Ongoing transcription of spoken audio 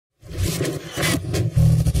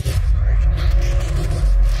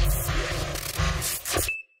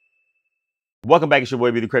Welcome back. It's your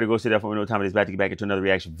boy, Be the Critical. Sit down for no time. It is back to get back into another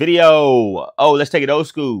reaction video. Oh, let's take it old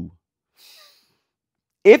school.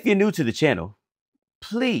 If you're new to the channel,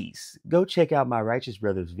 please go check out my Righteous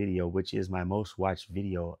Brothers video, which is my most watched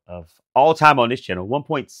video of all time on this channel.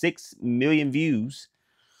 1.6 million views.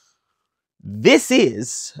 This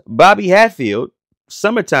is Bobby Hatfield,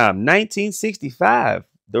 Summertime, 1965.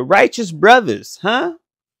 The Righteous Brothers, huh?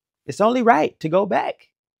 It's only right to go back.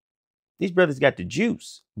 These brothers got the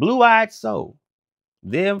juice. Blue-Eyed Soul.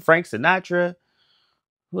 Them, Frank Sinatra.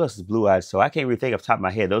 Who else is Blue-Eyed Soul? I can't really think off the top of my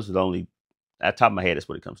head. Those are the only, at the top of my head, that's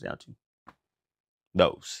what it comes down to.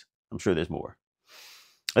 Those. I'm sure there's more.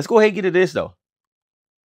 Let's go ahead and get to this, though.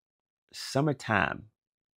 Summertime.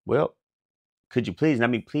 Well, could you please,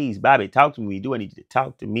 please, Bobby, talk to me. Do I need you to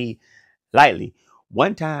talk to me lightly?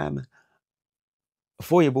 One time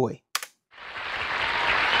for your boy.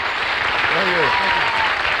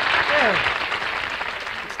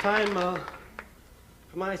 It's time for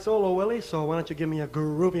my solo, Willie, so why don't you give me a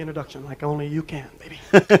groovy introduction like only you can, baby.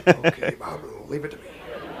 Okay, Bob, leave it to me.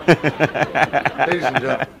 Ladies and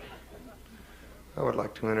gentlemen, I would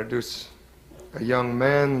like to introduce a young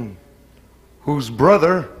man whose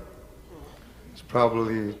brother is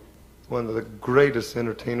probably one of the greatest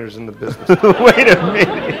entertainers in the business. Wait a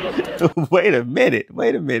minute. Wait a minute.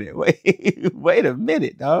 Wait a minute. Wait a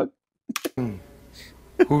minute, dog.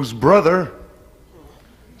 Whose brother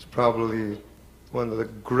is probably one of the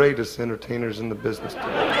greatest entertainers in the business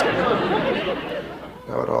today.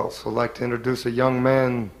 I would also like to introduce a young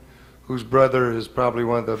man whose brother is probably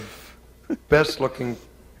one of the best looking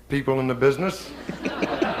people in the business.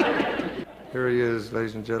 Here he is,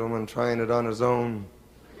 ladies and gentlemen, trying it on his own.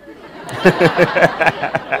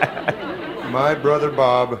 My brother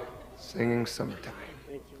Bob, singing Summertime.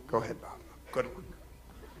 Go ahead, Bob. Good one.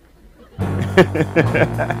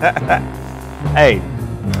 Hey,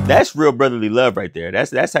 that's real brotherly love right there.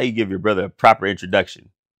 That's how you give your brother a proper introduction,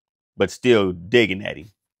 but still digging at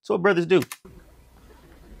him. That's what brothers do.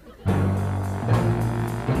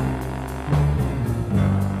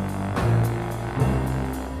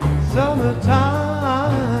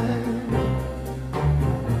 Summertime,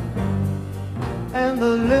 and the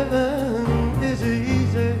living is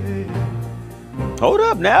easy. Hold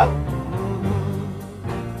up now.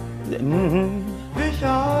 Fish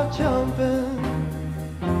are jumping,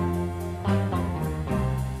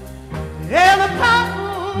 and the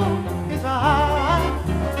cotton is high,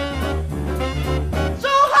 so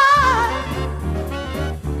high.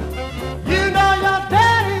 You know your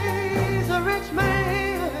daddy's a rich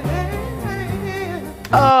man.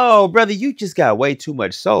 Oh, brother, you just got way too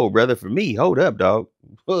much soul, brother, for me. Hold up, dog.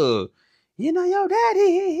 You know your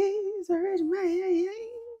daddy's a rich man.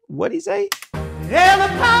 What'd he say? And the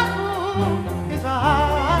cotton is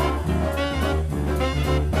high,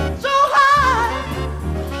 so high.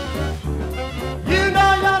 You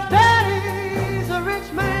know your daddy's a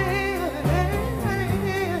rich man.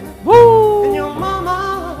 Woo! And your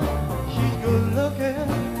mama, she's good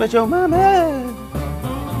looking. But your mama.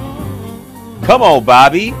 Come on,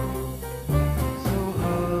 Bobby. So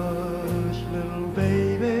hush, little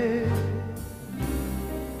baby.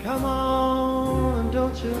 Come on,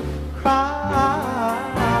 don't you cry.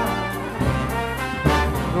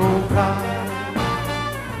 Don't cry.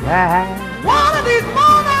 One of these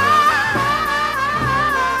mornings,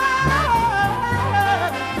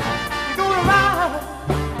 you're gonna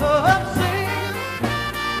rise up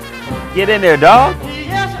singing. Get in there, dog.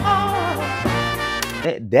 Yes,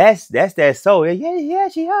 oh. That's that soul. Yeah,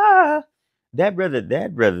 she are. That brother,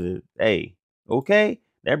 hey, okay.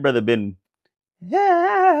 That brother been,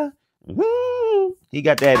 yeah. He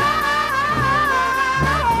got that.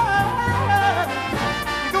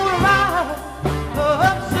 You're gonna rise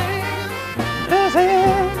up singing.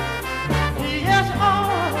 Yes,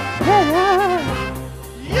 oh. Yeah.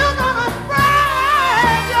 You're gonna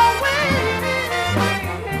spread your wings,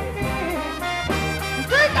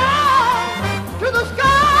 take off to the sky.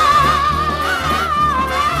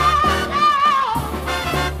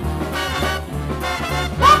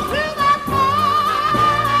 Walk to that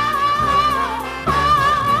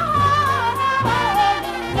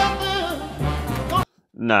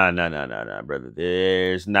Nah, brother.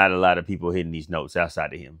 There's not a lot of people hitting these notes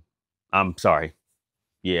outside of him. I'm sorry.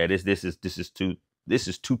 Yeah, this is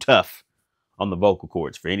too tough on the vocal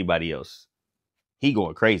cords for anybody else. He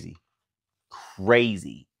going crazy.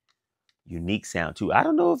 Crazy. Unique sound too. I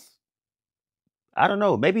don't know.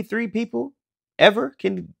 Maybe 3 people ever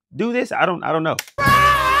can do this. I don't know.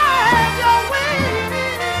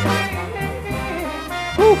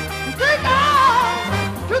 Whew. Take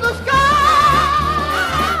off to the sky.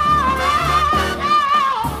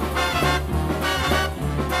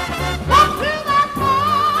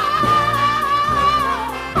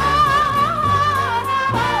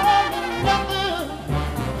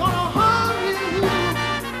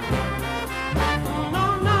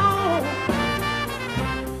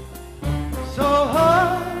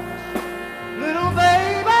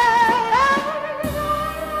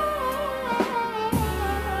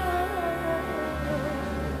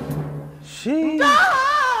 She.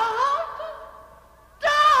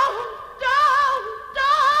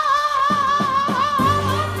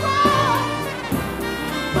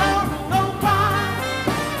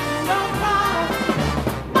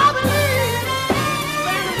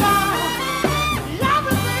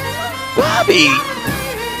 Bobby.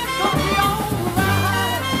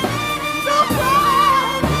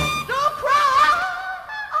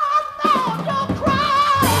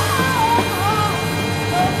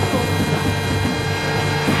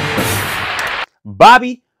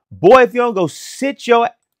 Bobby, boy, if you don't go sit your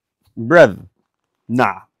brother,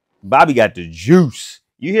 nah. Bobby got the juice.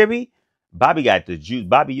 You hear me? Bobby got the juice.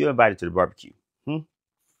 Bobby, you're invited to the barbecue.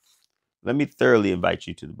 Let me thoroughly invite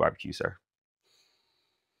you to the barbecue, sir.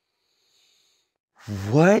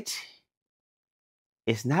 What?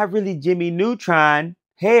 It's not really Jimmy Neutron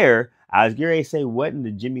hair. I was going to say, what in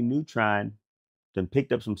the Jimmy Neutron done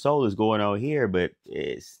picked up some soul is going on here, but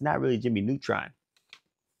it's not really Jimmy Neutron.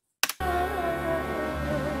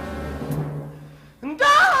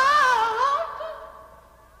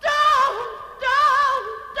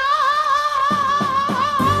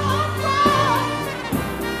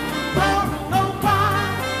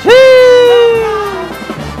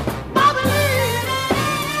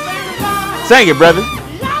 Sing it, brother.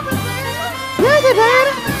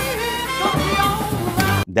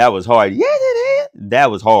 That was hard.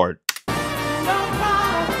 That was hard.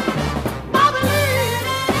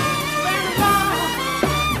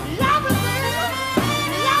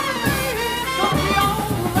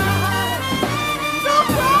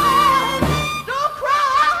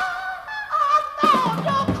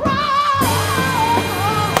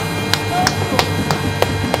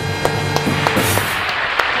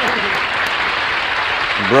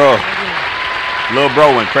 Bro, little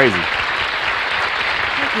bro went crazy.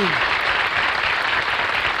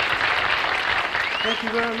 Thank you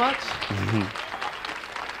very much.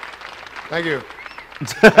 Thank you.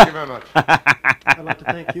 Thank you very much. I'd like to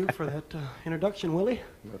thank you for that introduction, Willie.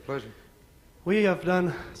 My pleasure. We have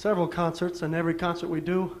done several concerts, and every concert we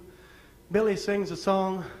do, Billy sings a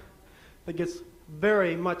song that gets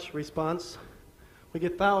very much response. We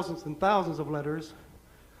get thousands and thousands of letters,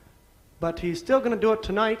 but he's still going to do it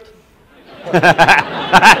tonight.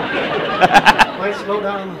 Might slow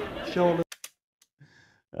down shoulder.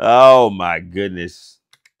 Oh my goodness.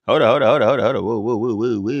 Hold on.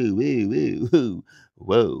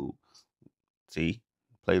 Whoa. See,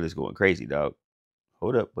 playlist going crazy, dog.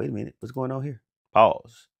 Hold up. Wait a minute. What's going on here?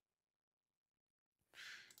 Pause.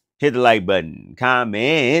 Hit the like button,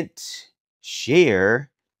 comment,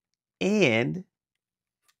 share, and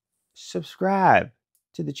subscribe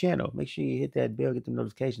to the channel. Make sure you hit that bell, get the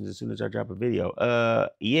notifications as soon as I drop a video.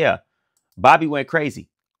 Yeah. Bobby went crazy.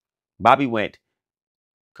 Bobby went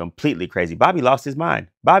completely crazy. Bobby lost his mind.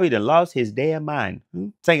 Bobby done lost his damn mind.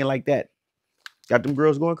 Singing like that. Got them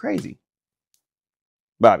girls going crazy.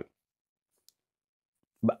 Bobby.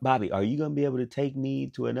 Bobby, are you going to be able to take me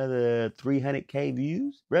to another 300K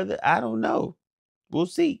views? Brother, I don't know. We'll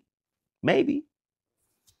see. Maybe.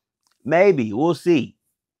 We'll see.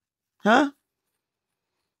 Huh?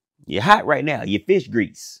 You're hot right now. You're fish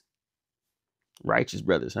grease. Righteous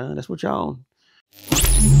brothers, huh? That's what y'all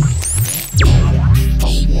on.